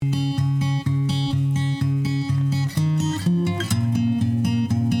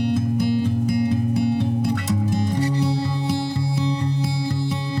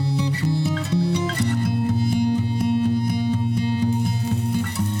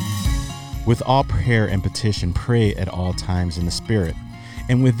With all prayer and petition, pray at all times in the Spirit.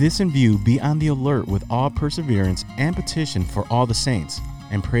 And with this in view, be on the alert with all perseverance and petition for all the saints,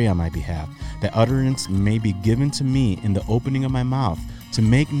 and pray on my behalf, that utterance may be given to me in the opening of my mouth, to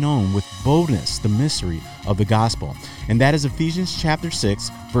make known with boldness the mystery of the gospel. And that is Ephesians chapter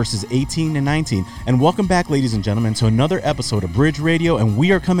 6, verses 18 and 19. And welcome back, ladies and gentlemen, to another episode of Bridge Radio, and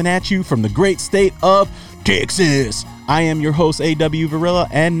we are coming at you from the great state of Texas. I am your host, A.W. Varilla,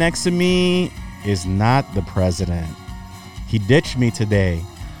 and next to me is not the president. He ditched me today.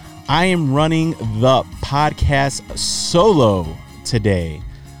 I am running the podcast solo today.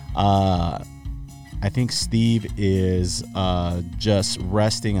 I think Steve is just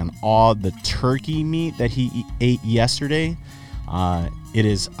resting on all the turkey meat that he ate yesterday. It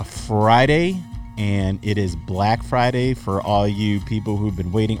is a Friday, and it is Black Friday for all you people who've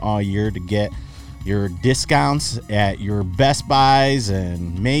been waiting all year to get your discounts at your Best Buys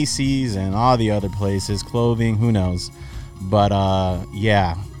and Macy's and all the other places, clothing, who knows. But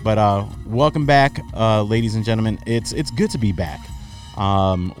welcome back, ladies and gentlemen. It's good to be back.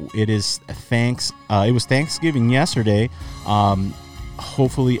 It was Thanksgiving yesterday.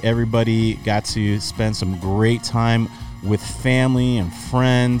 Hopefully everybody got to spend some great time with family and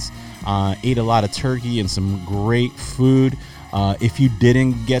friends, ate a lot of turkey and some great food. If you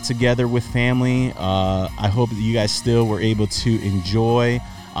didn't get together with family, I hope that you guys still were able to enjoy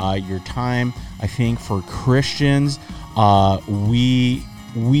your time. I think for Christians, we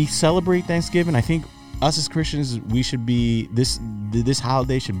celebrate Thanksgiving. I think us as Christians, we should be this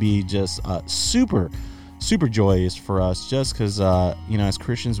holiday should be just super joyous for us, just because as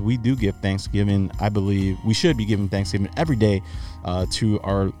Christians we do give Thanksgiving. I believe we should be giving Thanksgiving every day to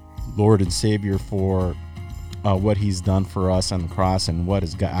our Lord and Savior for what He's done for us on the cross and what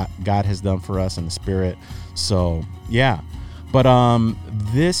God has done for us in the Spirit. So yeah. But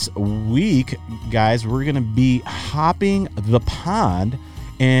this week, guys, we're gonna be hopping the pond,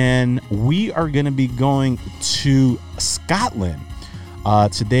 and we are going to be going to Scotland.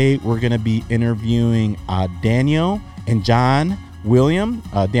 Today, we're going to be interviewing Daniel and John William,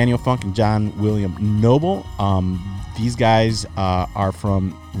 Daniel Funk and John William Noble. These guys are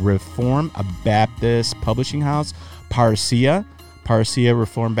from Reformed Baptist Publishing House, Parcia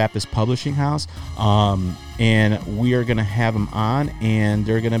Reformed Baptist Publishing House. And we are going to have them on, and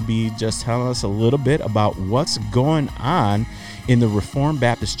they're going to be just telling us a little bit about what's going on in the Reformed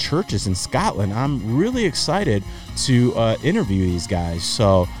Baptist churches in Scotland. I'm really excited to interview these guys.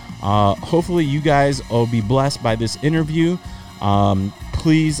 So hopefully you guys will be blessed by this interview.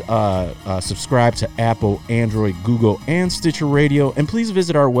 Please subscribe to Apple, Android, Google, and Stitcher Radio. And please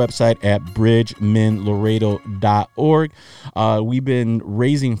visit our website at bridgemenlaredo.org. We've been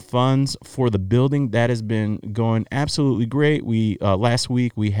raising funds for the building. That has been going absolutely great. Last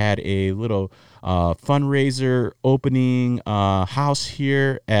week we had a little fundraiser opening house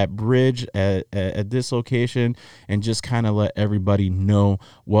here at Bridge at this location, and just kind of let everybody know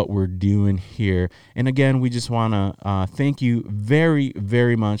what we're doing here. And again, we just want to thank you very,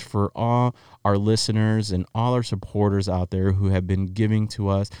 very much for all our listeners and all our supporters out there who have been giving to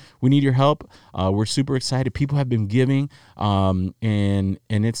us. We need your help. We're super excited. People have been giving, and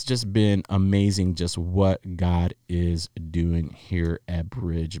it's just been amazing just what God is doing here at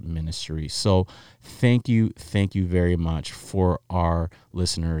Bridge Ministry. So thank you very much for our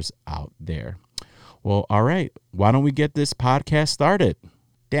listeners out there. Well, all right. Why don't we get this podcast started?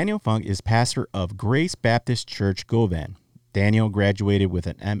 Daniel Funk is pastor of Grace Baptist Church, Govan. Daniel graduated with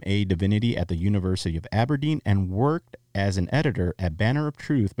an M.A. Divinity at the University of Aberdeen and worked as an editor at Banner of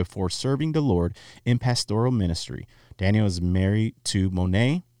Truth before serving the Lord in pastoral ministry. Daniel is married to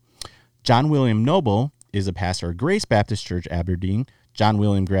Monet. John William Noble is a pastor of Grace Baptist Church, Aberdeen. John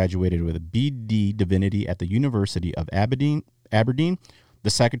William graduated with a B.D. Divinity at the University of Aberdeen, the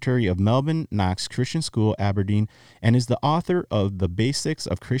secretary of Melvin Knox Christian School, Aberdeen, and is the author of The Basics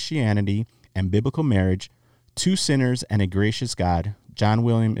of Christianity and Biblical Marriage, Two Sinners and a Gracious God. John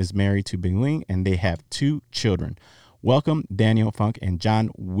William is married to Bing, and they have 2 children. Welcome, Daniel Funk and John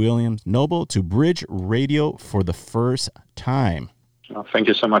Williams Noble, to Bridge Radio for the first time. Well, thank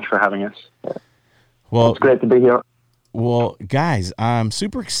you so much for having us. Well, it's great to be here. Well, guys, I'm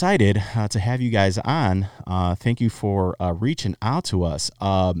super excited to have you guys on. Thank you for reaching out to us.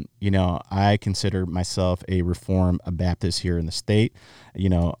 I consider myself a Reformed Baptist here in the state.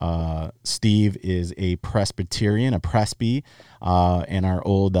 Steve is a Presbyterian, a Presby, and our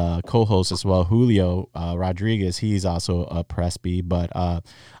old co-host as well, Julio Rodriguez, he's also a Presby. But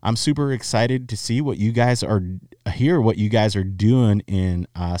I'm super excited to see what you guys are doing in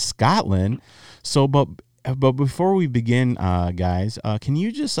Scotland. So, but But before we begin, guys, can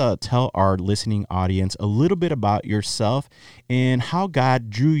you just tell our listening audience a little bit about yourself and how God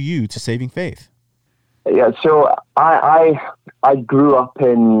drew you to saving faith? Yeah, so I grew up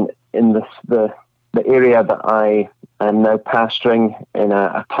in the area that I am now pastoring in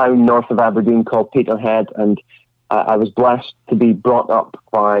a town north of Aberdeen called Peterhead, and I was blessed to be brought up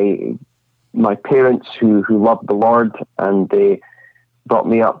by my parents who loved the Lord, and they brought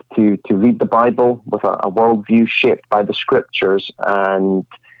me up to read the Bible with a worldview shaped by the Scriptures. And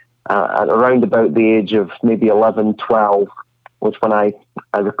at around about the age of maybe 11, 12 was when I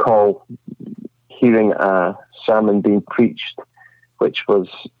recall hearing a sermon being preached, which was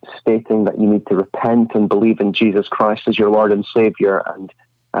stating that you need to repent and believe in Jesus Christ as your Lord and Savior. And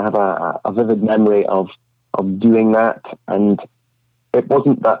I have a vivid memory of doing that. And it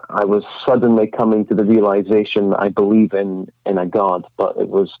wasn't that I was suddenly coming to the realization that I believe in a God, but it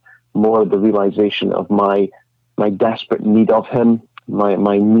was more the realization of my desperate need of Him,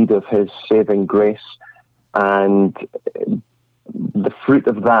 my need of His saving grace. And the fruit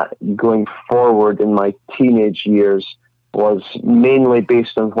of that going forward in my teenage years was mainly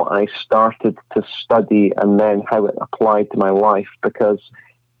based on what I started to study and then how it applied to my life, because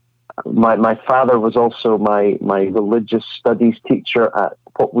my father was also my religious studies teacher at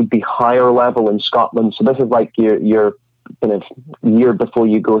what would be higher level in Scotland. So this is like your kind of year before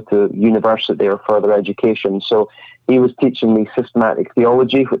you go to university or further education. So he was teaching me systematic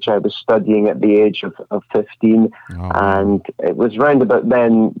theology, which I was studying at the age of 15. Oh. And it was round about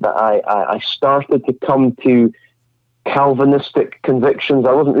then that I started to come to Calvinistic convictions.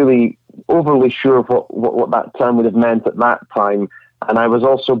 I wasn't really overly sure of what that term would have meant at that time. And I was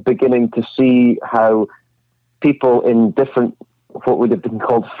also beginning to see how people in different, what would have been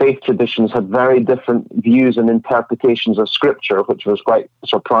called faith traditions, had very different views and interpretations of Scripture, which was quite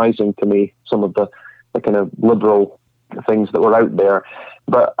surprising to me, some of the kind of liberal things that were out there.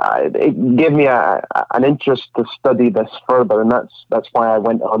 But it gave me an interest to study this further, and that's why I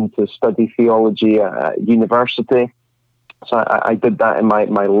went on to study theology at university. So I did that in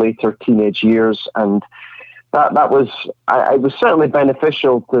my later teenage years, and that was it was certainly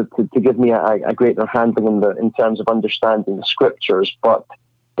beneficial to give me a greater handling in terms of understanding the Scriptures, but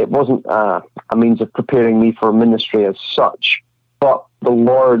it wasn't a means of preparing me for ministry as such. But the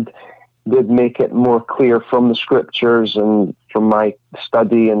Lord did make it more clear from the Scriptures and from my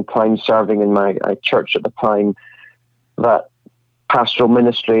study and time serving in my church at the time that pastoral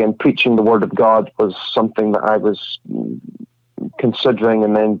ministry and preaching the Word of God was something that I was considering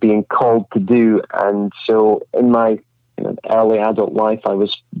and then being called to do. And so in my early adult life, I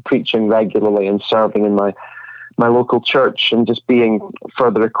was preaching regularly and serving in my local church and just being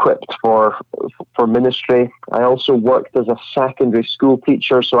further equipped for ministry. I also worked as a secondary school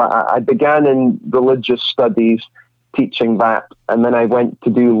teacher, so I began in religious studies, teaching that, and then I went to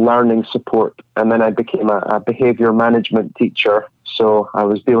do learning support, and then I became a behavior management teacher. So I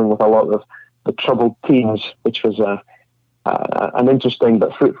was dealing with a lot of the troubled teens, which was an interesting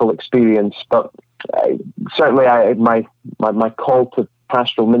but fruitful experience. But certainly my call to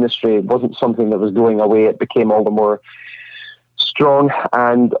pastoral ministry wasn't something that was going away. It became all the more strong,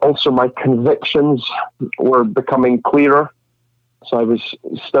 and also my convictions were becoming clearer. So I was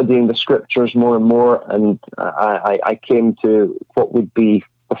studying the Scriptures more and more, and I came to what would be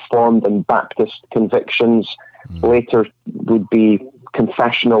Reformed and Baptist convictions. Later would be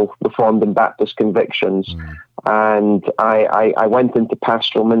confessional Reformed and Baptist convictions. And I went into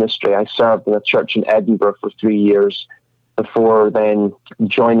pastoral ministry. I served in a church in Edinburgh for 3 years before then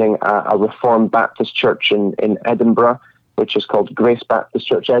joining a Reformed Baptist church in Edinburgh, which is called Grace Baptist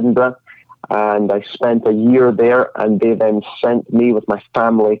Church Edinburgh. And I spent a year there, and they then sent me with my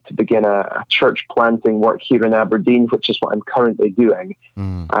family to begin a church planting work here in Aberdeen, which is what I'm currently doing.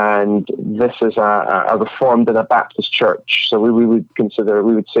 And this is a Reformed and a Baptist church. So we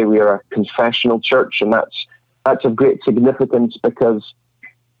would say we are a confessional church, and that's of great significance because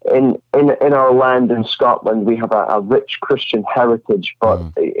in our land in Scotland, we have a rich Christian heritage, but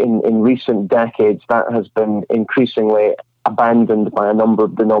in recent decades, that has been increasingly abandoned by a number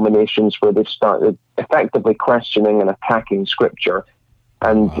of denominations where they've started effectively questioning and attacking Scripture.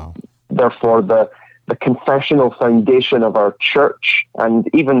 And therefore, the confessional foundation of our church, and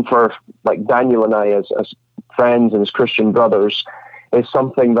even for like Daniel and I as friends and as Christian brothers, is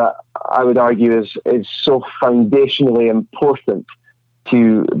something that I would argue is so foundationally important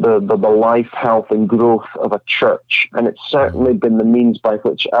to the life, health, and growth of a church. And it's certainly been the means by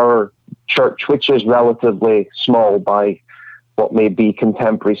which our church, which is relatively small by what may be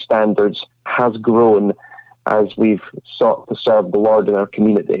contemporary standards, has grown as we've sought to serve the Lord in our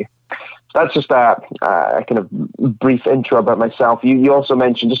community. that's just a kind of brief intro about myself. You also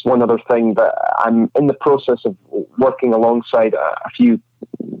mentioned just one other thing, that I'm in the process of working alongside a few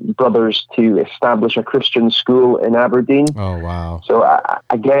brothers to establish a Christian school in Aberdeen. Oh, wow. So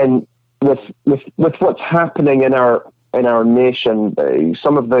again, with what's happening in our nation,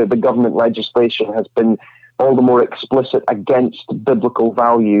 some of the government legislation has been all the more explicit against biblical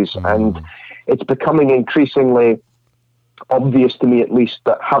values, and it's becoming increasingly obvious to me, at least,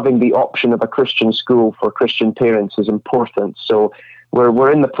 that having the option of a Christian school for Christian parents is important. So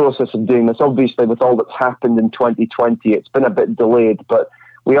we're in the process of doing this. Obviously, with all that's happened in 2020, it's been a bit delayed, but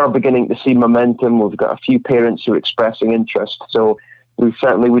we are beginning to see momentum. We've got a few parents who are expressing interest. So we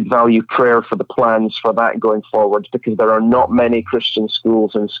certainly would value prayer for the plans for that going forward, because there are not many Christian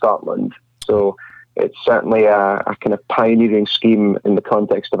schools in Scotland. So it's certainly a kind of pioneering scheme in the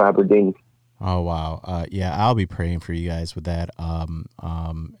context of Aberdeen. Oh, wow. Yeah, I'll be praying for you guys with that.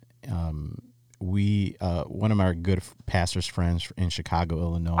 We one of our good pastor's friends in Chicago,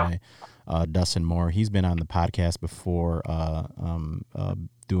 Illinois, Dustin Moore, he's been on the podcast before,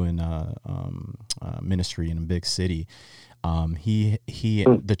 doing ministry in a big city.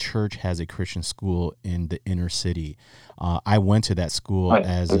 The church has a Christian school in the inner city. I went to that school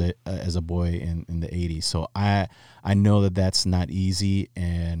as a boy in the 80s, so I know that that's not easy,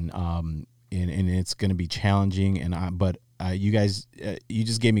 and it's going to be challenging. But you guys, you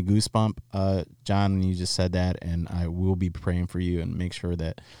just gave me goosebump, John, when you just said that, and I will be praying for you and make sure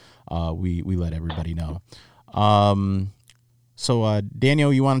that we let everybody know. So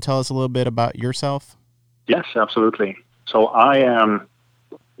Daniel, you want to tell us a little bit about yourself? Yes, absolutely. So I am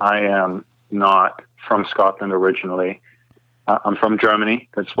not from Scotland originally. I'm from Germany.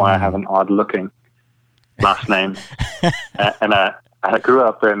 That's why I have an odd-looking last name. And I grew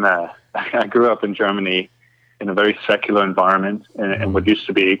up in Germany in a very secular environment in what used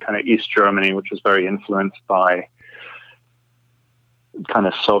to be kind of East Germany, which was very influenced by kind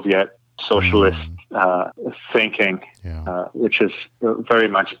of Soviet socialist thinking, which is very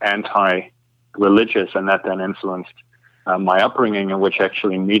much anti-religious, and that then influenced my upbringing, in which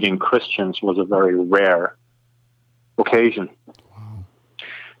actually meeting Christians was a very rare occasion. Wow.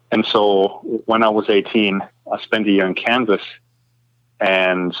 And so when I was 18, I spent a year in Kansas,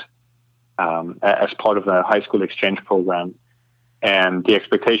 and as part of the high school exchange program. And the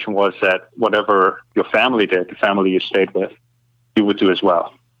expectation was that whatever your family did, the family you stayed with, you would do as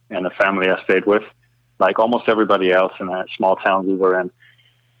well. And the family I stayed with, like almost everybody else in that small town we were in,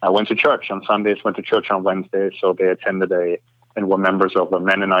 I went to church on Sundays, went to church on Wednesdays, so they attended and were members of a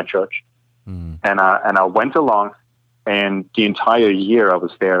Mennonite church. And I went along, and the entire year I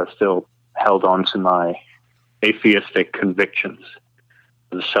was there, I still held on to my atheistic convictions.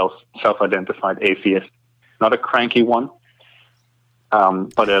 As a self-identified atheist, not a cranky one,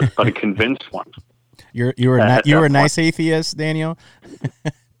 but a convinced one. You were a nice atheist, Daniel.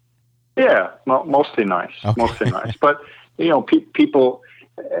 Yeah, mostly nice, okay. Mostly nice. But people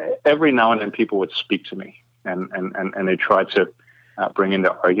every now and then people would speak to me, and they tried to bring in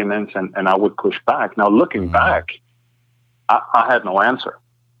their arguments, and I would push back. Now looking back, I had no answer,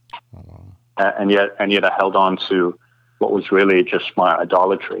 and yet I held on to what was really just my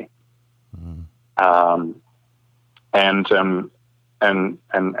idolatry. And so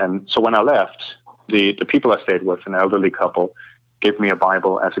when I left, the people I stayed with, an elderly couple, gave me a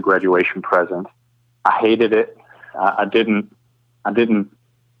Bible as a graduation present. I hated it. I didn't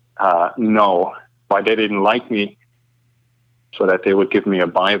know why they didn't like me, so that they would give me a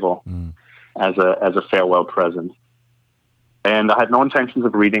Bible as a farewell present. And I had no intentions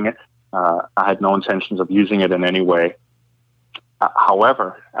of reading it. I had no intentions of using it in any way.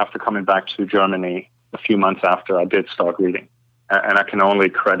 However, after coming back to Germany a few months after, I did start reading. And I can only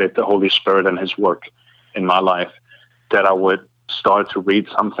credit the Holy Spirit and his work in my life that I would start to read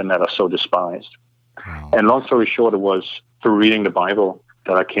something that I so despised. Wow. And long story short, it was through reading the Bible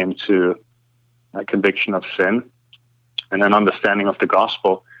that I came to a conviction of sin and an understanding of the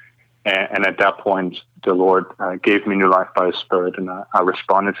gospel. And at that point, the Lord gave me new life by his Spirit, and I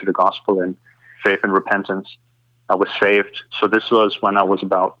responded to the gospel in faith and repentance. I was saved. So this was when I was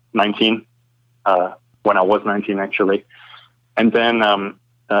about 19, when I was 19 actually. And then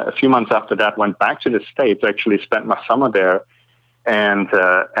a few months after that, went back to the States, actually spent my summer there. And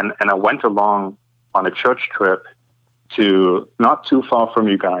I went along on a church trip to not too far from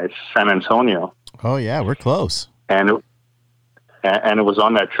you guys, San Antonio. Oh yeah, we're close. And it was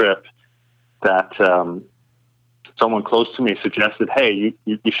on that trip that someone close to me suggested, hey,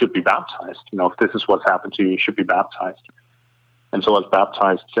 you should be baptized. If this is what's happened to you, you should be baptized. And so I was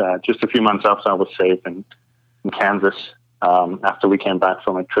baptized just a few months after I was saved in Kansas. after we came back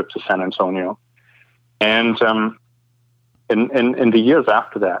from a trip to San Antonio. And in the years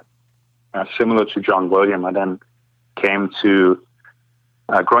after that, similar to John William, I then came to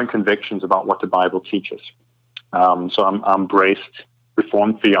growing convictions about what the Bible teaches. So I embraced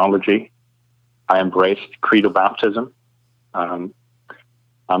Reformed theology. I embraced credo baptism. I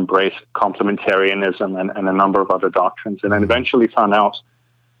embraced complementarianism and a number of other doctrines. And then eventually found out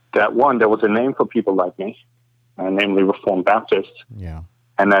that, one, there was a name for people like me, namely Reformed Baptists,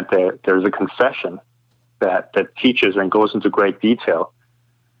 and that there's a confession that teaches and goes into great detail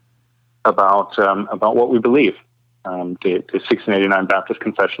about what we believe, the 1689 Baptist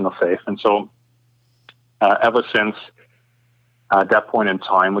Confession of Faith. And so ever since that point in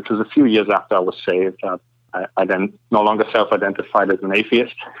time, which was a few years after I was saved, I then no longer self-identified as an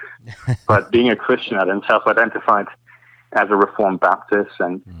atheist, but being a Christian, I then self-identified as a Reformed Baptist,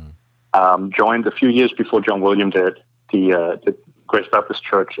 and joined a few years before John William did the Grace Baptist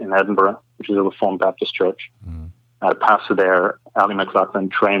Church in Edinburgh, which is a Reformed Baptist church. The pastor there, Ali McLaughlin,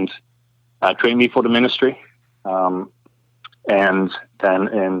 trained me for the ministry. And then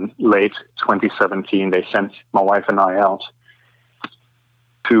in late 2017, they sent my wife and I out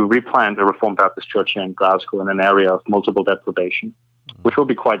to replant a Reformed Baptist church here in Glasgow in an area of multiple deprivation, which will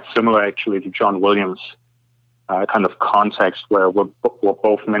be quite similar actually to John Williams' kind of context, where we're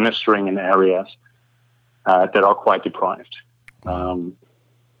both ministering in areas that are quite deprived,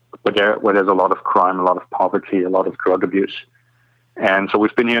 where there's a lot of crime, a lot of poverty, a lot of drug abuse. And so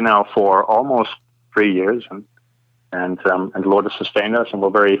we've been here now for almost 3 years, and the Lord has sustained us, and we're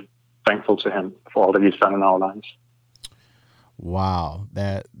very thankful to Him for all that He's done in our lives. Wow,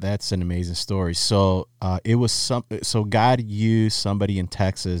 that's an amazing story. So so God used somebody in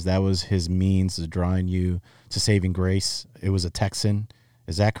Texas. That was His means of drawing you to saving grace. It was a Texan.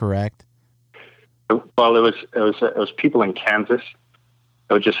 Is that correct? Well, it was people in Kansas.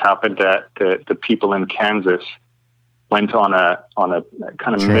 It just happened that the people in Kansas went on a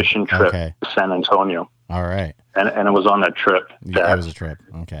kind of mission trip to San Antonio. All right. And it was on that trip that it was a trip.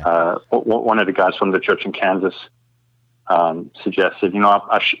 Okay. One of the guys from the church in Kansas suggested,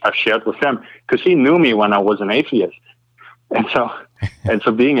 I shared with him, because he knew me when I was an atheist. And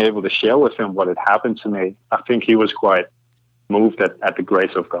so being able to share with him what had happened to me, I think he was quite moved at the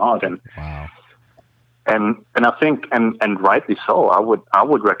grace of God. And wow. And I think, and rightly so, I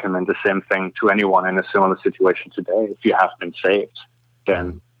would recommend the same thing to anyone in a similar situation today. If you have been saved,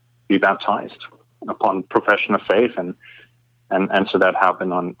 then be baptized upon profession of faith. And so that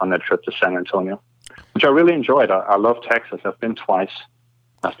happened on that trip to San Antonio, which I really enjoyed. I love Texas. I've been twice.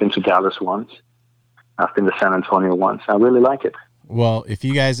 I've been to Dallas once. I've been to San Antonio once. I really like it. Well, if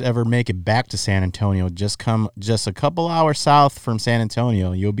you guys ever make it back to San Antonio, just come just a couple hours south from San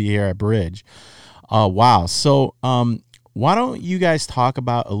Antonio. You'll be here at Bridge. Wow. So why don't you guys talk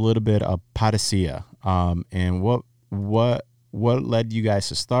about a little bit of Parousia, and what led you guys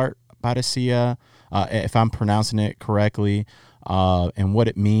to start Parousia, if I'm pronouncing it correctly, and what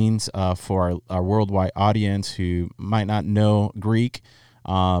it means for our worldwide audience who might not know Greek.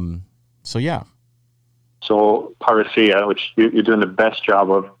 So yeah. So Parousia, which you're doing the best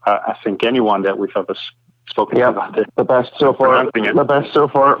job of, I think anyone that we've ever spoken to about it. The best so far. The best so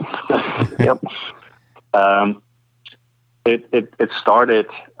far. Yep. It started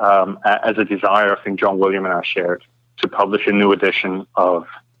as a desire, I think John William and I shared, to publish a new edition of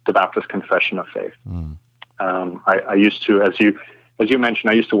the Baptist Confession of Faith. I used to, as you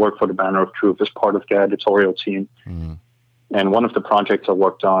mentioned, I used to work for the Banner of Truth as part of the editorial team. And one of the projects I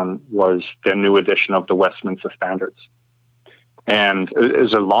worked on was their new edition of the Westminster Standards. And it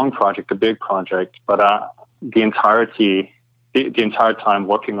was a long project, a big project, but the entire time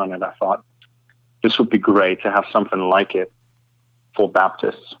working on it, I thought, this would be great to have something like it for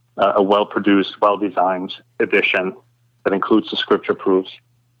Baptists, a well-produced, well-designed edition that includes the scripture proofs.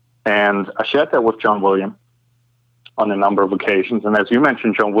 And I shared that with John William on a number of occasions. And as you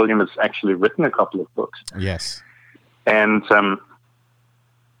mentioned, John William has actually written a couple of books. Yes. And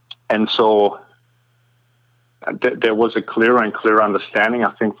so there was a clearer and clearer understanding,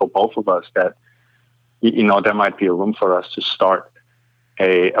 I think, for both of us that, there might be a room for us to start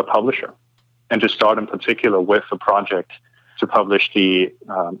a publisher, and to start in particular with a project to publish the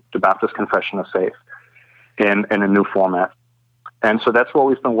Baptist Confession of Faith in a new format. And so that's what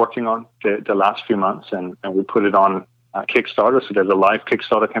we've been working on the last few months, and we put it on Kickstarter. So there's a live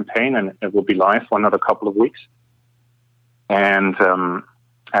Kickstarter campaign, and it will be live for another couple of weeks. And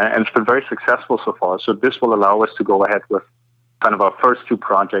it's been very successful so far. So this will allow us to go ahead with kind of our first two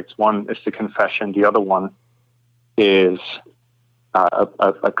projects. One is the Confession. The other one is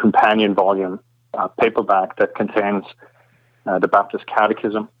a companion volume, paperback, that contains the Baptist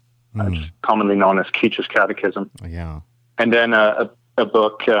Catechism, commonly known as Keach's Catechism. Yeah. And then a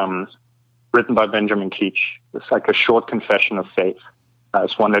book written by Benjamin Keach. It's like a short confession of faith.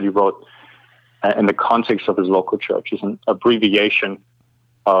 It's one that he wrote in the context of his local church. It's an abbreviation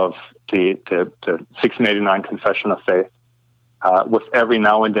of the 1689 Confession of Faith. With every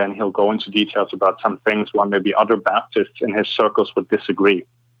now and then, he'll go into details about some things where maybe other Baptists in his circles would disagree.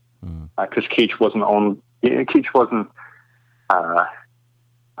 Because Keach wasn't,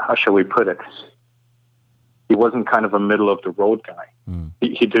 how shall we put it? He wasn't kind of a middle of the road guy.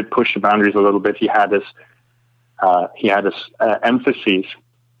 He did push the boundaries a little bit. He had his emphases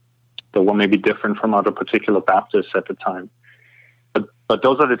that were maybe different from other particular Baptists at the time. But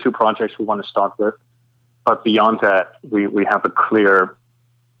those are the two projects we want to start with. But beyond that, we have a clear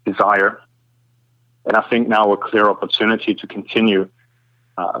desire, and I think now a clear opportunity to continue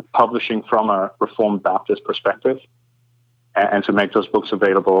publishing from a Reformed Baptist perspective, and to make those books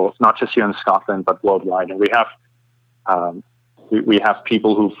available not just here in Scotland but worldwide. And we have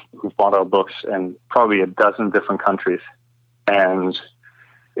people who've bought our books in probably a dozen different countries, and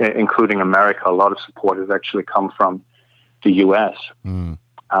including America. A lot of support has actually come from the U.S.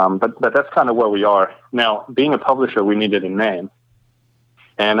 But that's kind of where we are now. Being a publisher, we needed a name,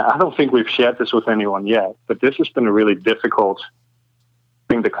 and I don't think we've shared this with anyone yet. But this has been a really difficult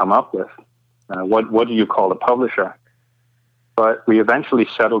thing to come up with. What do you call a publisher? But we eventually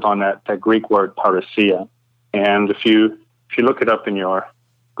settled on that Greek word parousia, and if you look it up in your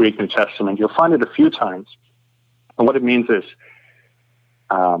Greek New Testament, you'll find it a few times. And what it means is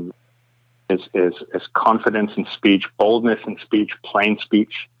confidence in speech, boldness in speech, plain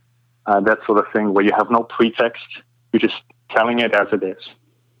speech, that sort of thing, where you have no pretext. You're just telling it as it is.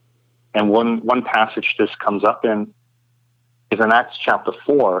 And one passage this comes up in is in Acts chapter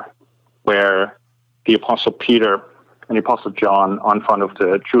 4, where the Apostle Peter and the Apostle John are in front of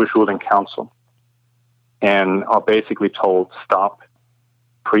the Jewish ruling council and are basically told, stop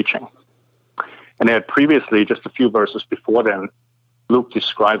preaching. And they had previously, just a few verses before then, Luke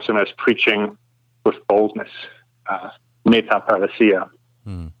describes him as preaching with boldness, meta parousia.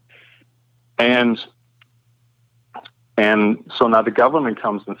 And so now the government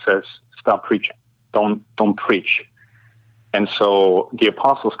comes and says, stop preaching, don't preach. And so the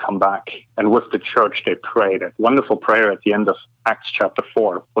apostles come back, and with the church they pray that wonderful prayer at the end of Acts chapter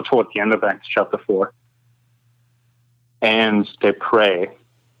 4, or toward the end of Acts chapter 4. And they pray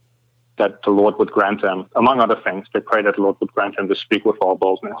that the Lord would grant them, among other things, they pray that the Lord would grant them to speak with all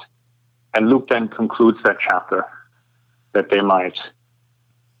boldness. And Luke then concludes that chapter that they might,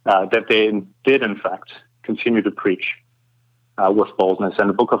 that they did in fact continue to preach with boldness. And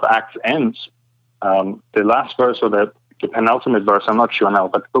the book of Acts ends, the last verse or the penultimate verse, I'm not sure now,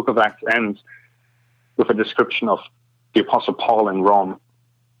 but the book of Acts ends with a description of the Apostle Paul in Rome,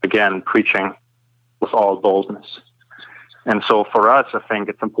 again, preaching with all boldness. And so for us, I think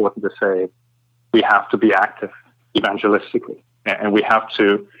it's important to say we have to be active evangelistically, and we have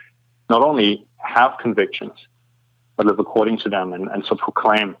to not only have convictions, but live according to them, and so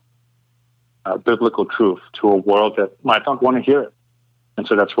proclaim biblical truth to a world that might not want to hear it. And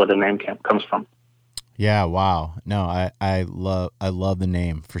so that's where the name comes from. Yeah, wow. No, I love the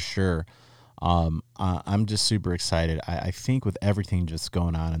name for sure. I'm just super excited. I think with everything just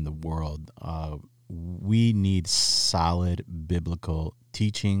going on in the world, we need solid biblical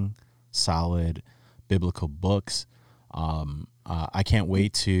teaching, solid biblical books. I can't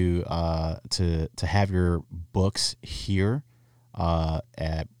wait to have your books here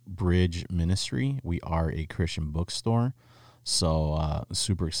at Bridge Ministry. We are a Christian bookstore. So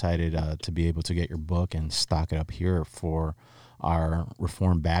super excited to be able to get your book and stock it up here for our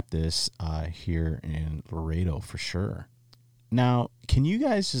Reformed Baptists here in Laredo for sure. Now, can you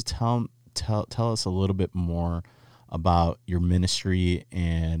guys just tell us a little bit more about your ministry?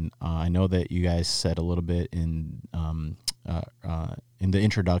 And I know that you guys said a little bit in the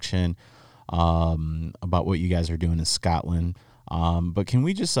introduction about what you guys are doing in Scotland. But can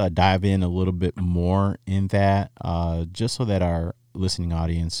we just dive in a little bit more in that, just so that our listening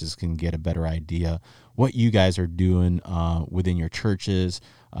audiences can get a better idea what you guys are doing within your churches?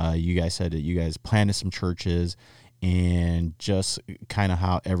 You guys said that you guys planted some churches, and just kind of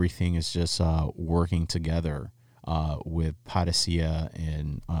how everything is just working together with parousia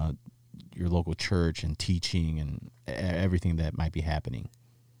and your local church and teaching and everything that might be happening.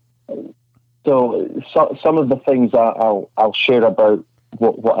 So some of the things I'll share about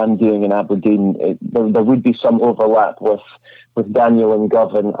what I'm doing in Aberdeen, there would be some overlap with Daniel and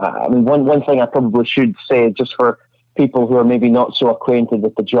Govan. I mean, one thing I probably should say, just for people who are maybe not so acquainted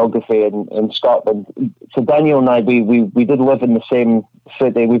with the geography in Scotland. So Daniel and I, we did live in the same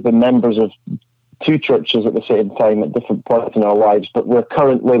city. We've been members of 2 churches at the same time at different points in our lives, but we're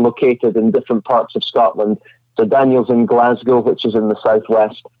currently located in different parts of Scotland. So Daniel's in Glasgow, which is in the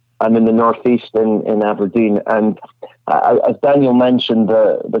southwest. I'm in the northeast in Aberdeen. And as Daniel mentioned,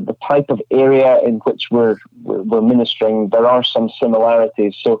 the type of area in which we're ministering, there are some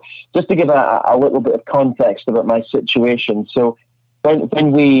similarities. So just to give a little bit of context about my situation. So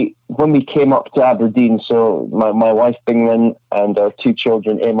when we came up to Aberdeen, so my wife Bingrin and our 2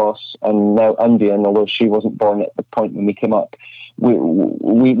 children, Amos and now Undian, although she wasn't born at the point when we came up,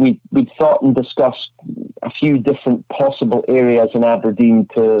 we thought and discussed a few different possible areas in Aberdeen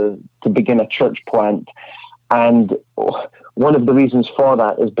to begin a church plant. And one of the reasons for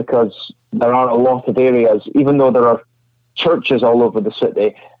that is because there are a lot of areas, even though there are churches all over the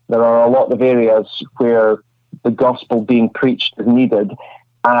city, there are a lot of areas where the gospel being preached is needed.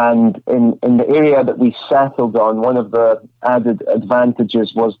 And in the area that we settled on, one of the added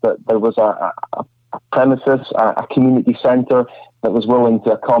advantages was that there was a premises, a community centre that was willing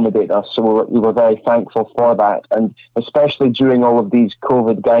to accommodate us. So we were very thankful for that. And especially during all of these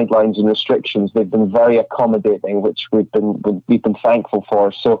COVID guidelines and restrictions, they've been very accommodating, which we've been thankful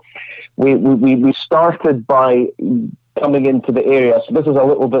for. So we started by coming into the area. So this is a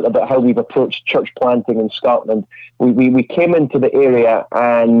little bit about how we've approached church planting in Scotland. We came into the area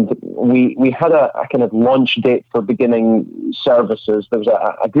and we had a kind of launch date for beginning services. There was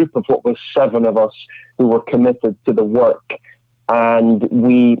a group of what was 7 of us who were committed to the work. And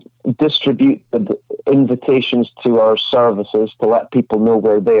we distributed invitations to our services to let people know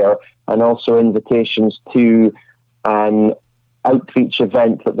we're there, and also invitations to an outreach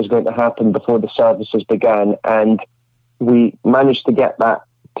event that was going to happen before the services began. And we managed to get that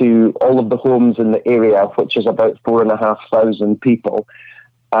to all of the homes in the area, which is about 4,500 people.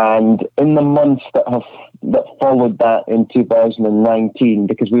 And in the months that followed that in 2019,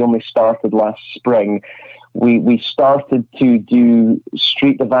 because we only started last spring, we started to do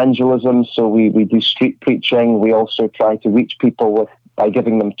street evangelism. So we do street preaching. We also try to reach people by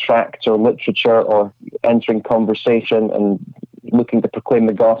giving them tracts or literature or entering conversation and looking to proclaim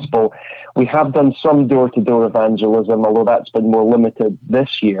the gospel. We have done some door-to-door evangelism, although that's been more limited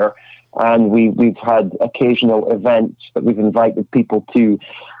this year. And we've had occasional events that we've invited people to.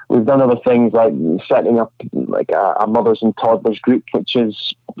 We've done other things like setting up like a mothers and toddlers group, which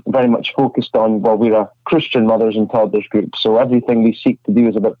is very much focused on, well, we're a Christian mothers and toddlers group. So everything we seek to do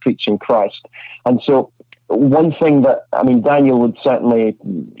is about preaching Christ. And so one thing that, Daniel would certainly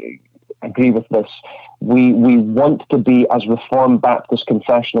agree with this. We want to be, as Reformed Baptist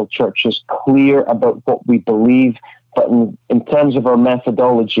confessional churches, clear about what we believe. But in terms of our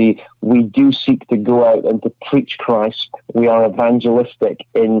methodology, we do seek to go out and to preach Christ. We are evangelistic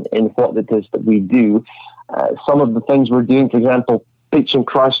in what it is that we do. Some of the things we're doing, for example, preaching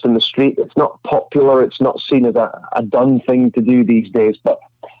Christ in the street, it's not popular. It's not seen as a done thing to do these days, but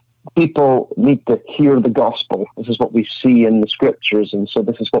people need to hear the gospel. This is what we see in the scriptures, and so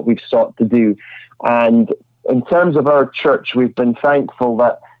this is what we've sought to do. And in terms of our church, we've been thankful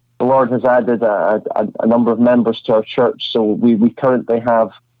that the Lord has added a number of members to our church. So we currently have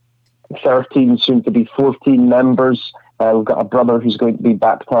 13, soon to be 14 members. We've got a brother who's going to be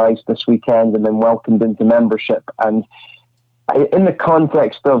baptized this weekend and then welcomed into membership. And in the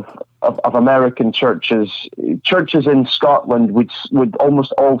context of American churches in Scotland would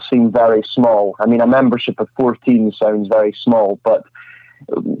almost all seem very small. A membership of 14 sounds very small, but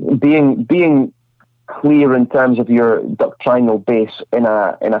being clear in terms of your doctrinal base in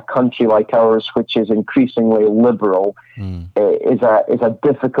a country like ours, which is increasingly liberal, is a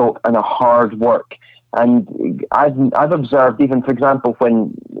difficult and a hard work. And I've observed, even for example,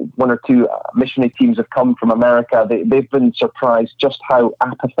 when 1 or 2 missionary teams have come from America, they've been surprised just how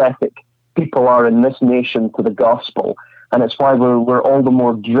apathetic people are in this nation to the gospel, and it's why we're all the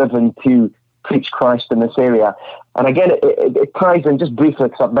more driven to preach Christ in this area. And again, it ties in, just briefly,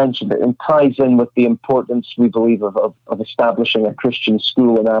 because I've mentioned it, ties in with the importance, we believe, of establishing a Christian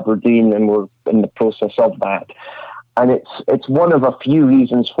school in Aberdeen, and we're in the process of that. And it's one of a few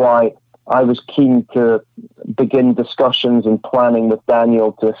reasons why I was keen to begin discussions and planning with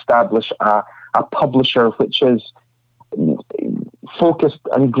Daniel to establish a publisher which is focused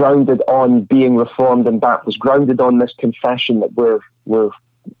and grounded on being Reformed and Baptist, grounded on this confession that we're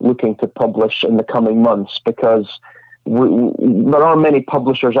looking to publish in the coming months, because there are many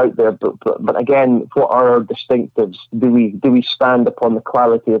publishers out there, but again, what are our distinctives? Do we stand upon the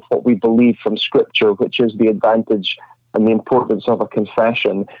clarity of what we believe from Scripture, which is the advantage and the importance of a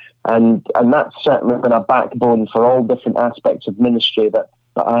confession. And that's certainly been a backbone for all different aspects of ministry that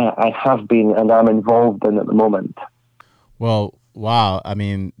I have been and am involved in at the moment. Well, wow. I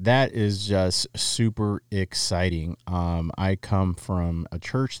mean, that is just super exciting. I come from a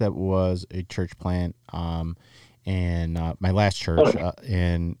church that was a church plant, and my last church,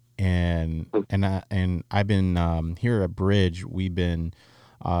 and I've been here at Bridge. We've been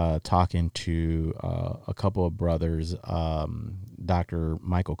talking to a couple of brothers, Dr.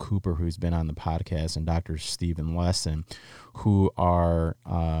 Michael Cooper, who's been on the podcast, and Dr. Stephen Lesson, who are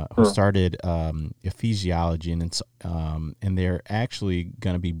who started ecclesiology, and it's and they're actually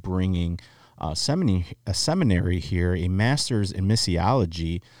going to be bringing a seminary here, a master's in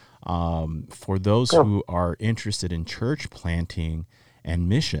missiology, for those who are interested in church planting and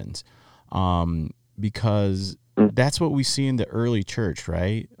missions, because that's what we see in the early church,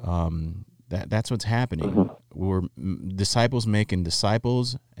 right? That's what's happening. We're disciples making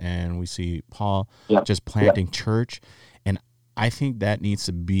disciples, and we see Paul just planting church. And I think that needs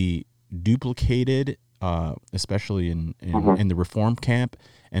to be duplicated, especially in the Reform camp,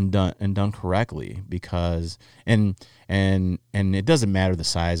 and done correctly, because and it doesn't matter the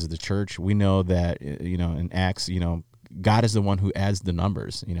size of the church. We know that, in Acts, God is the one who adds the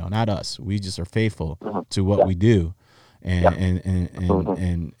numbers, not us. We just are faithful to what we do, and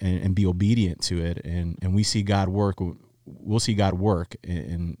be obedient to it. And we see God work. We'll see God work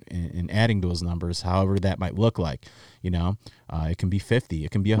in adding those numbers, however that might look like. It can be 50,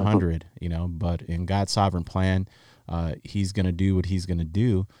 it can be 100, but in God's sovereign plan, He's going to do what He's going to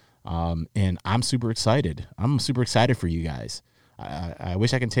do. And I'm super excited. I'm super excited for you guys. I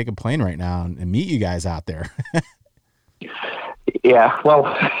wish I could take a plane right now and meet you guys out there. Yeah, well,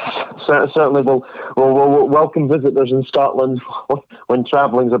 certainly we'll welcome visitors in Scotland when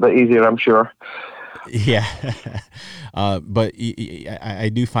traveling's a bit easier, I'm sure. Yeah, but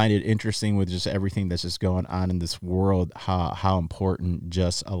I do find it interesting with just everything that's just going on in this world, how important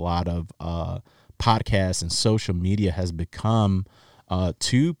just a lot of podcasts and social media has become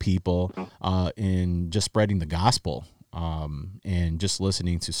to people in just spreading the gospel. And just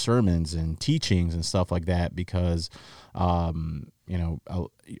listening to sermons and teachings and stuff like that, because,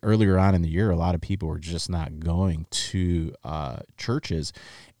 earlier on in the year, a lot of people were just not going to churches,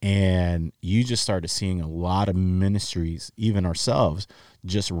 and you just started seeing a lot of ministries, even ourselves,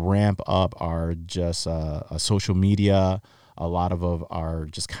 just ramp up our just social media, a lot of our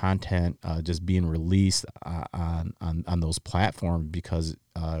just content just being released on those platforms, because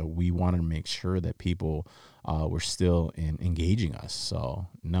we wanted to make sure that people were still engaging us. So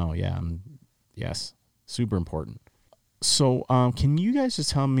yes, super important. So can you guys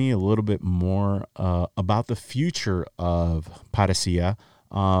just tell me a little bit more about the future of Parousia?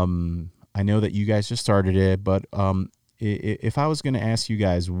 I know that you guys just started it, but if I was going to ask you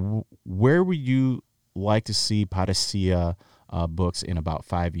guys, where would you like to see Parousia books in about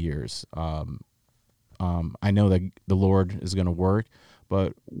 5 years? I know that the Lord is going to work,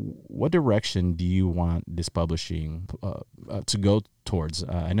 but what direction do you want this publishing to go towards?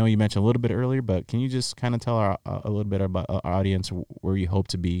 I know you mentioned a little bit earlier, but can you just kind of tell a little bit about our audience where you hope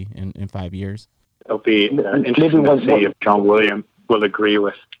to be in 5 years? It'll be interesting to see if John William will agree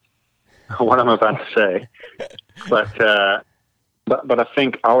with what I'm about to say. But I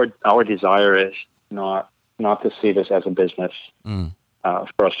think our desire is not to see this as a business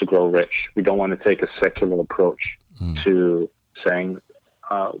for us to grow rich. We don't want to take a secular approach to saying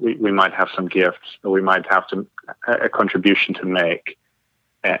we might have some gifts, or we might have a contribution to make,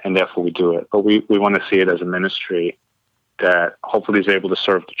 and therefore we do it. But we want to see it as a ministry that hopefully is able to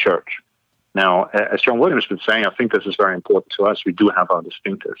serve the church. Now, as John Williams has been saying, I think this is very important to us. We do have our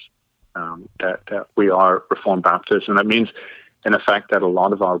distinctives, that we are Reformed Baptists, and that means, in effect, that a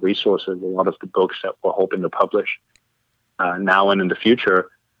lot of our resources, a lot of the books that we're hoping to publish now and in the future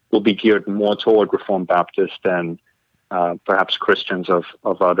will be geared more toward Reformed Baptists than perhaps Christians of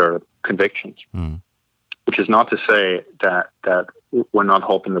other convictions. Which is not to say that we're not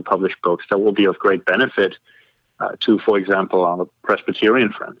hoping to publish books that will be of great benefit to, for example, our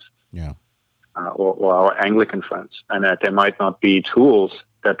Presbyterian friends, or our Anglican friends, and that there might not be tools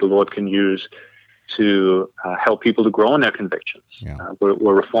that the Lord can use to help people to grow in their convictions.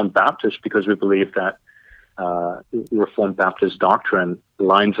 We're Reformed Baptists because we believe that Reformed Baptist doctrine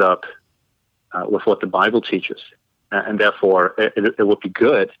lines up with what the Bible teaches. And therefore, it would be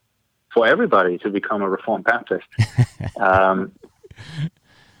good for everybody to become a Reformed Baptist.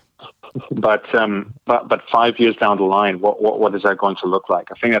 But 5 years down the line, what is that going to look like?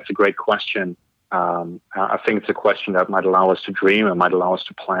 I think that's a great question. I think it's a question that might allow us to dream and might allow us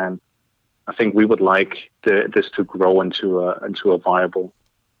to plan. I think we would like this to grow into a viable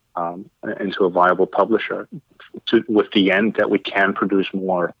publisher, with the end that we can produce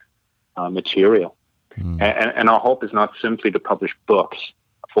more material. And our hope is not simply to publish books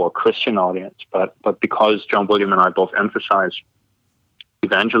for a Christian audience, but because John William and I both emphasize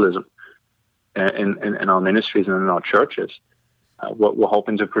evangelism in our ministries and in our churches, we're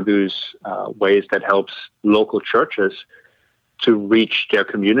hoping to produce ways that helps local churches to reach their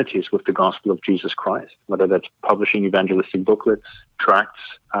communities with the gospel of Jesus Christ, whether that's publishing evangelistic booklets, tracts,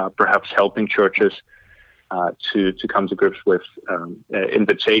 perhaps helping churches to come to grips with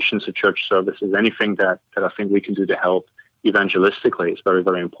invitations to church services. Anything that I think we can do to help evangelistically is very,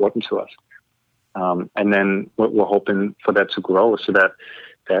 very important to us. And then we're hoping for that to grow so that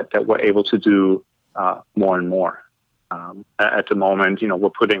we're able to do more and more. At the moment, we're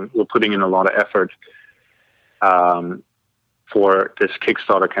putting in a lot of effort for this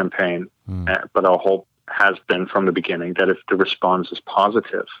Kickstarter campaign, but our hope has been from the beginning that if the response is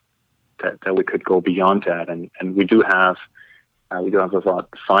positive, that we could go beyond that. And we do have about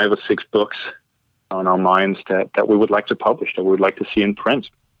 5 or 6 books on our minds that we would like to publish, that we would like to see in print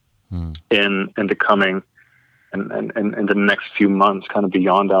in the coming and in the next few months, kind of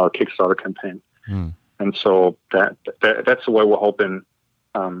beyond our Kickstarter campaign. And so that's the way we're hoping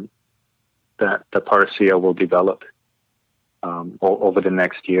that Parousia will develop over the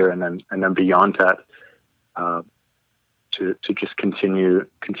next year, and then beyond that, to just continue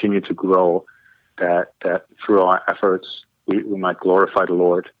to grow. That through our efforts we might glorify the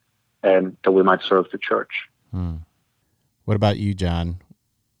Lord, and that we might serve the church. What about you, John?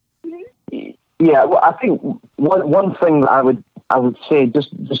 Yeah, well, I think one thing that I would say,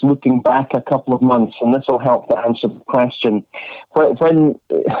 just looking back a couple of months, and this will help to answer the question. When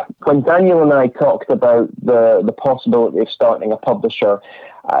Daniel and I talked about the possibility of starting a publisher,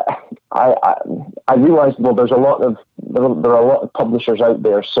 I realized, well, there are a lot of publishers out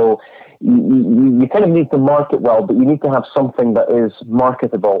there, so you kind of need to market well, but you need to have something that is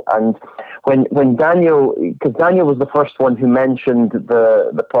marketable. And when Daniel, because Daniel was the first one who mentioned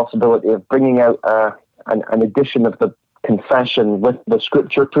the possibility of bringing out an edition of the Confession with the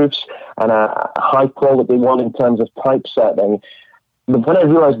scripture proofs and a high quality one in terms of typesetting. But when I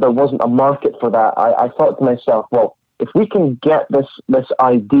realized there wasn't a market for that, I thought to myself, well, if we can get this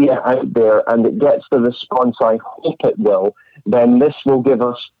idea out there and it gets the response I hope it will, then this will give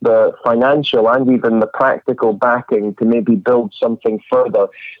us the financial and even the practical backing to maybe build something further.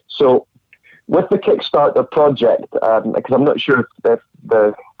 So with the Kickstarter project, because I'm not sure if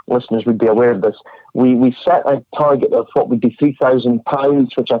the listeners would be aware of this, we set a target of what would be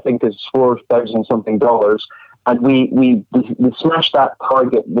 £3,000, which I think is $4,000 something, and we smashed that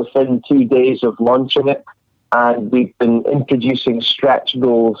target within 2 days of launching it. And we've been introducing stretch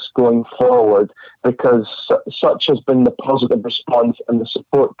goals going forward because such has been the positive response and the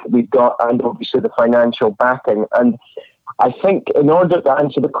support that we've got, and obviously the financial backing. And I think in order to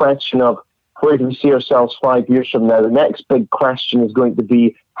answer the question of where do we see ourselves 5 years from now, the next big question is going to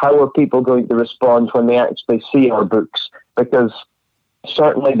be, how are people going to respond when they actually see our books? Because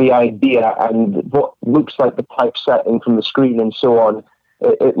certainly the idea and what looks like the typesetting from the screen and so on,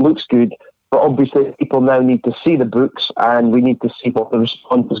 it looks good. But obviously people now need to see the books, and we need to see what the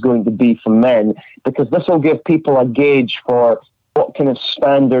response is going to be from men, because this will give people a gauge for what kind of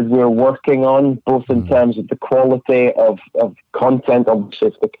standard we're working on, both in terms of the quality of content, obviously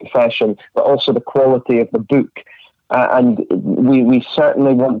it's the Confession, but also the quality of the book. And we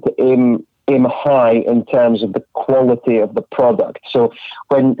certainly want to aim high in terms of the quality of the product. So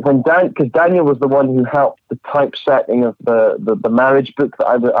because Daniel was the one who helped the typesetting of the marriage book that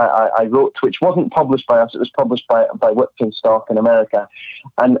I wrote, which wasn't published by us, it was published by Whittingstock in America.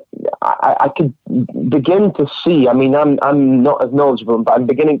 And I could begin to see, I mean, I'm not as knowledgeable, but I'm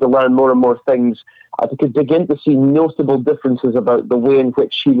beginning to learn more and more things. I could begin to see notable differences about the way in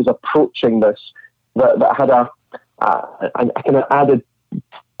which he was approaching this, that had a kind of added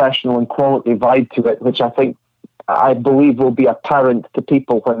professional and quality vibe to it, which I believe will be apparent to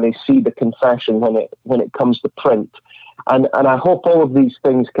people when they see the Confession when it comes to print. And I hope all of these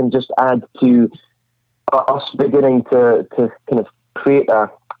things can just add to us beginning to kind of create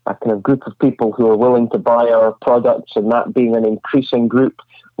a kind of group of people who are willing to buy our products, and that being an increasing group.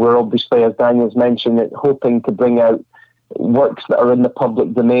 We're obviously, as Daniel's mentioned, hoping to bring out works that are in the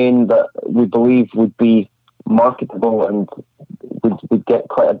public domain that we believe would be marketable and would get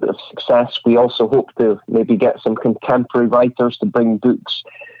quite a bit of success. We also hope to maybe get some contemporary writers to bring books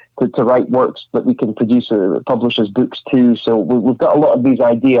to write works that we can produce, publish as books too. So we've got a lot of these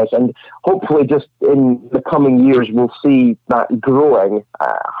ideas, and hopefully just in the coming years we'll see that growing.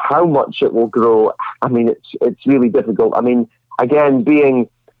 How much it will grow, I mean, it's really difficult. I mean, again, being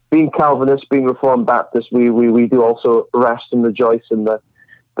Calvinist, being Reformed Baptist, we do also rest and rejoice in the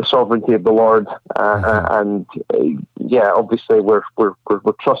sovereignty of the Lord, and obviously we're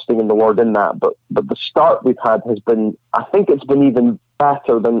trusting in the Lord in that. But the start we've had has been, I think it's been even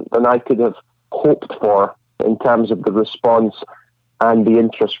better than I could have hoped for in terms of the response and the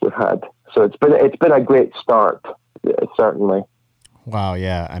interest we've had. So it's been a great start, certainly. Wow,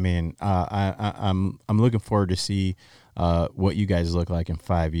 yeah. I mean, I'm looking forward to see what you guys look like in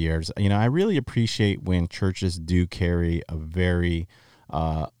 5 years. You know, I really appreciate when churches do carry a very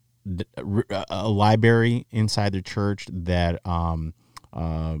a library inside the church that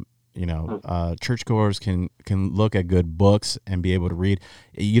churchgoers can look at good books and be able to read.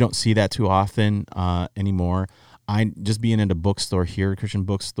 You don't see that too often anymore. I just being in a bookstore here, a Christian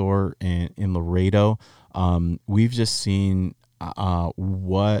bookstore in Laredo, we've just seen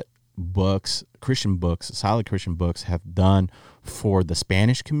what Christian books, solid Christian books have done for the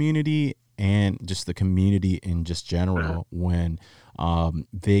Spanish community and just the community in just general when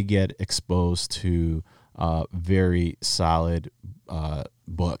they get exposed to very solid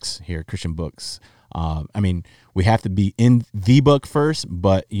books here, Christian books. I mean, we have to be in the book first,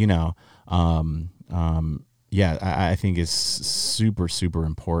 but I think it's super, super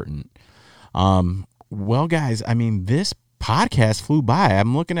important. Well, guys, I mean, this podcast flew by.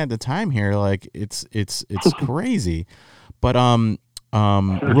 I'm looking at the time here, like it's crazy. But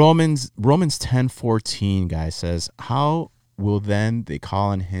Romans 10:14, guys, says, "How will then they call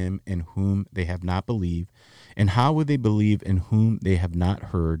on him in whom they have not believed? And how will they believe in whom they have not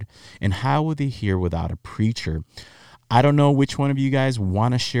heard? And how will they hear without a preacher?" I don't know which one of you guys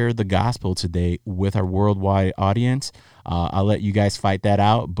want to share the gospel today with our worldwide audience. I'll let you guys fight that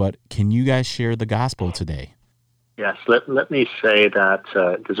out, but can you guys share the gospel today? Yes, let me say that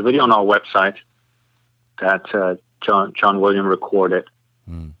there's a video on our website that John William recorded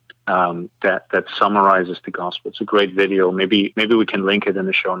that summarizes the gospel. It's a great video. Maybe we can link it in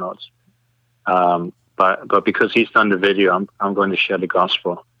the show notes. But because he's done the video, I'm going to share the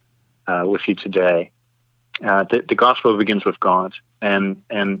gospel with you today. The gospel begins with God, and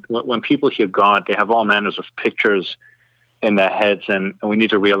when people hear God, they have all manners of pictures in their heads, and we need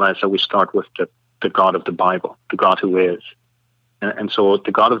to realize that we start with the God of the Bible, the God who is. And so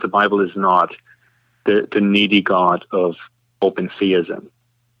the God of the Bible is not the needy God of open theism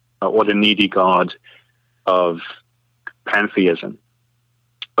or the needy God of pantheism.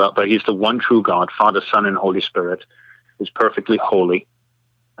 But he's the one true God, Father, Son, and Holy Spirit, who's perfectly holy,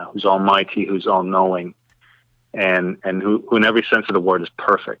 who's almighty, who's all-knowing, and who in every sense of the word is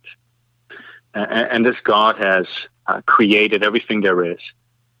perfect. And this God has created everything there is.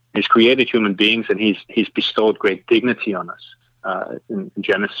 He's created human beings, and he's bestowed great dignity on us. In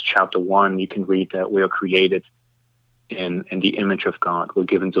Genesis chapter 1, you can read that we are created in the image of God. We're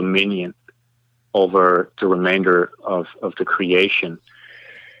given dominion over the remainder of the creation.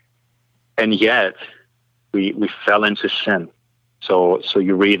 And yet, we fell into sin. So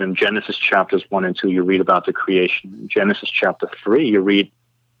you read in Genesis chapters 1 and 2, you read about the creation. In Genesis chapter 3, you read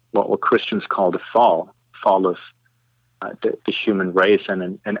what Christians call the fall of the human race,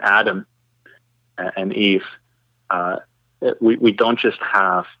 and Adam and Eve. We don't just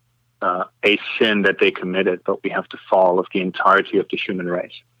have a sin that they committed, but we have the fall of the entirety of the human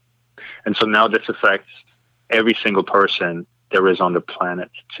race. And so now this affects every single person there is on the planet.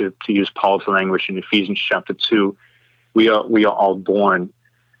 To use Paul's language in Ephesians chapter 2, we are all born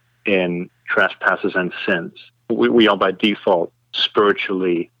in trespasses and sins. We are by default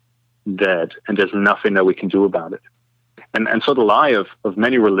spiritually dead, and there's nothing that we can do about it. And so the lie of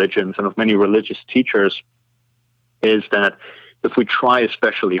many religions and of many religious teachers is that if we try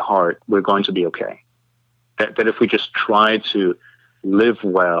especially hard, we're going to be okay. That if we just try to live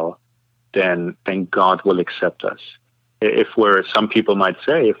well, then God will accept us. Some people might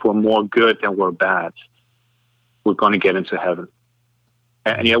say, if we're more good than we're bad, we're going to get into heaven.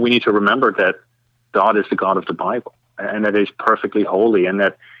 And yet we need to remember that God is the God of the Bible, and that He's perfectly holy, and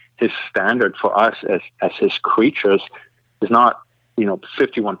that His standard for us as His creatures is not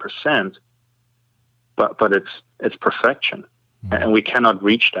 51%, but it's perfection. And we cannot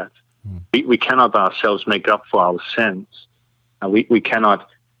reach that. We cannot ourselves make up for our sins. And we cannot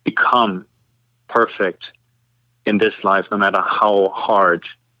become perfect in this life, no matter how hard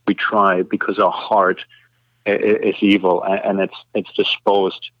we try, because our heart is evil, and it's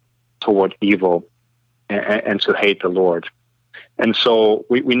disposed toward evil and to hate the Lord. And so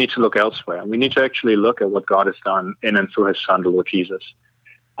we need to look elsewhere. We need to actually look at what God has done in and through his Son, the Lord Jesus.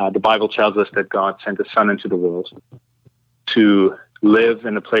 The Bible tells us that God sent his Son into the world to live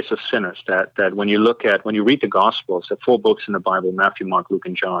in the place of sinners. That when you read the Gospels, the 4 books in the Bible, Matthew, Mark, Luke,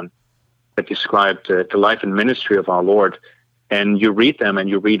 and John, that describe the life and ministry of our Lord, and you read them and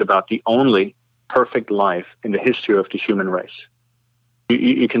you read about the only perfect life in the history of the human race.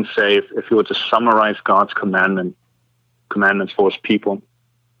 You can say, if you were to summarize God's commandments for his people,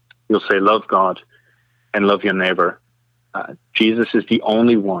 you'll say, love God and love your neighbor. Jesus is the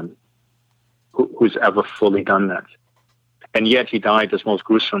only one who's ever fully done that. And yet he died this most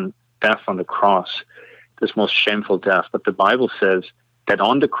gruesome death on the cross, this most shameful death. But the Bible says that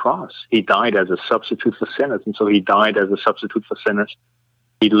on the cross, he died as a substitute for sinners. And so he died as a substitute for sinners.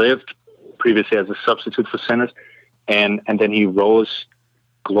 He lived previously as a substitute for sinners. And then he rose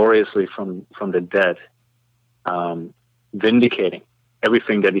gloriously from the dead, vindicating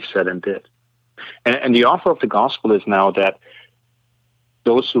everything that he said and did. And the offer of the gospel is now that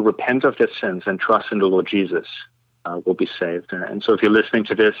those who repent of their sins and trust in the Lord Jesus will be saved. And so if you're listening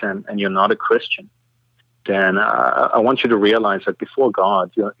to this and you're not a Christian, then I want you to realize that before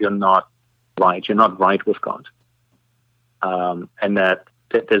God, you're not right. You're not right with God. And that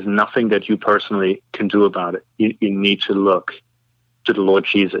there's nothing that you personally can do about it. You need to look to the Lord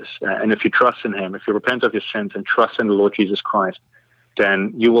Jesus. And if you trust in him, if you repent of your sins and trust in the Lord Jesus Christ,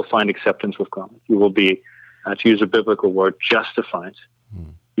 then you will find acceptance with God. You will be, to use a biblical word, justified.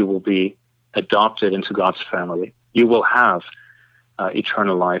 You will be adopted into God's family. You will have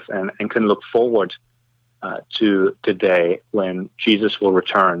eternal life and can look forward to the day when Jesus will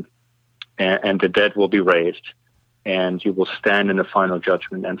return and the dead will be raised and you will stand in the final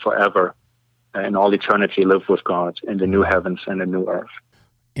judgment and forever in all eternity live with God in the new heavens and the new earth.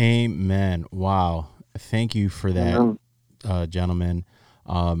 Amen. Wow. Thank you for that, gentlemen.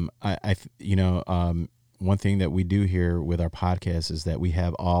 One thing that we do here with our podcast is that we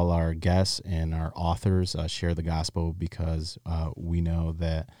have all our guests and our authors share the gospel because we know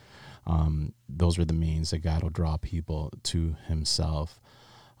that those are the means that God will draw people to himself.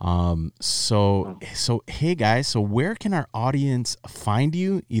 So hey guys, so where can our audience find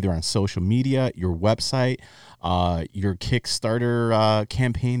you? Either on social media, your website, your Kickstarter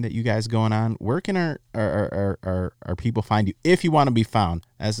campaign that you guys going on. Where can our people find you if you want to be found?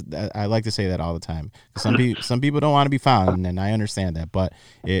 As I like to say that all the time. Some people don't want to be found, and I understand that. But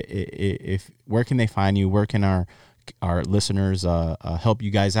if where can they find you? Where can our listeners help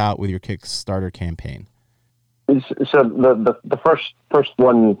you guys out with your Kickstarter campaign? So the first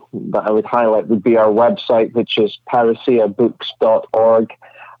one that I would highlight would be our website, which is parasiabooks.org,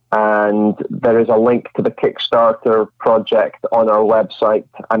 and there is a link to the Kickstarter project on our website.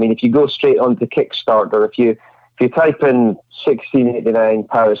 I mean, if you go straight onto Kickstarter, if you type in 1689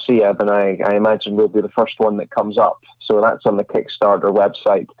 Parousia, then I imagine we'll be the first one that comes up. So that's on the Kickstarter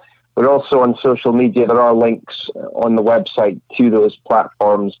website. We're also on social media. There are links on the website to those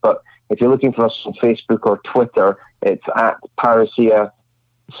platforms, but if you're looking for us on Facebook or Twitter, it's at Parousia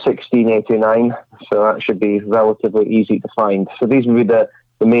 1689. So that should be relatively easy to find. So these would be the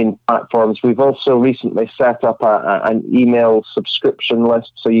main platforms. We've also recently set up an email subscription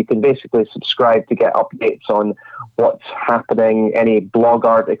list. So you can basically subscribe to get updates on what's happening, any blog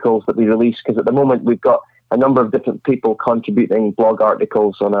articles that we release. Because at the moment, we've got a number of different people contributing blog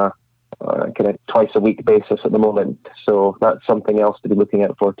articles on a kind of twice a week basis at the moment. So that's something else to be looking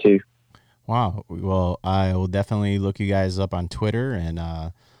out for too. Wow. Well, I will definitely look you guys up on Twitter, and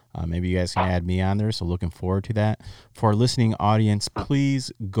maybe you guys can add me on there. So looking forward to that. For our listening audience,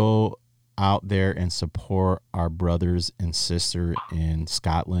 please go out there and support our brothers and sisters in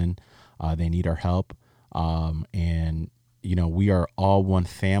Scotland. They need our help. And, we are all one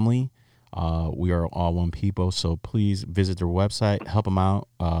family. We are all one people. So please visit their website, help them out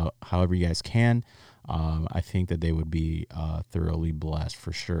however you guys can. I think that they would be thoroughly blessed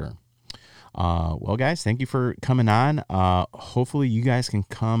for sure. Well, guys, thank you for coming on. Hopefully you guys can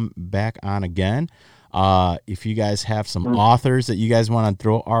come back on again. If you guys have some authors that you guys want to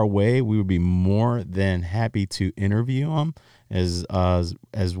throw our way, we would be more than happy to interview them as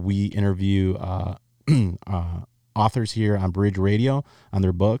we interview authors here on Bridge Radio on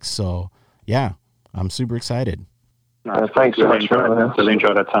their books. So, yeah, I'm super excited. Thanks so much. Really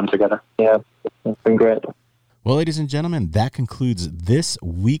enjoyed our time together. Yeah, it's been great. Well, ladies and gentlemen, that concludes this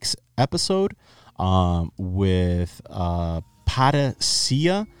week's episode with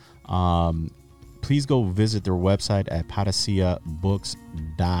Parousia. Please go visit their website at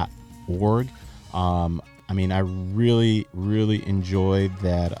parousiabooks.org. I really, really enjoyed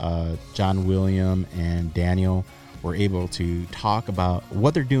that John William and Daniel were able to talk about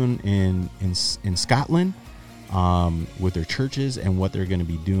what they're doing in Scotland with their churches and what they're going to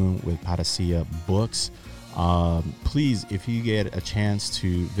be doing with Parousia Books. Please, if you get a chance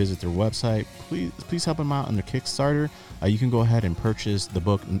to visit their website, please help them out on their Kickstarter. You can go ahead and purchase the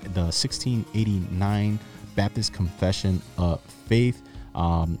book, the 1689 Baptist Confession of Faith,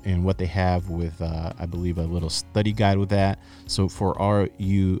 and what they have with, I believe, a little study guide with that. So for all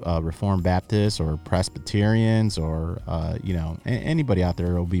you Reformed Baptists or Presbyterians or anybody out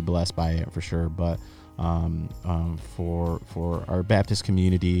there will be blessed by it for sure. But for our Baptist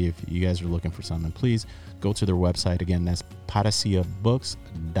community, if you guys are looking for something, please go to their website. Again, that's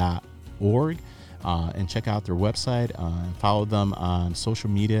parousiabooks.org, and check out their website and follow them on social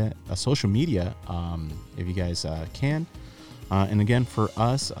media if you guys can. And again, for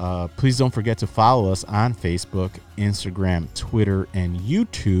us, please don't forget to follow us on Facebook, Instagram, Twitter, and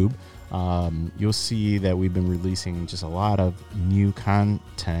YouTube. You'll see that we've been releasing just a lot of new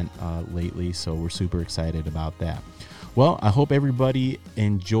content lately, so we're super excited about that. Well, I hope everybody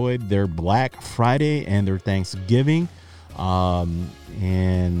enjoyed their Black Friday and their Thanksgiving, and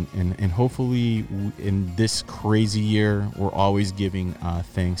hopefully in this crazy year, we're always giving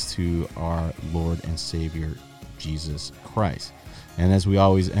thanks to our Lord and Savior, Jesus Christ. And as we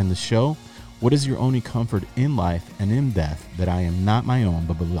always end the show, what is your only comfort in life and in death, that I am not my own,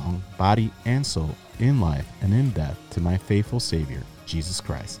 but belong body and soul in life and in death to my faithful Savior, Jesus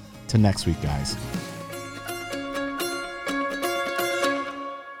Christ. Till next week, guys.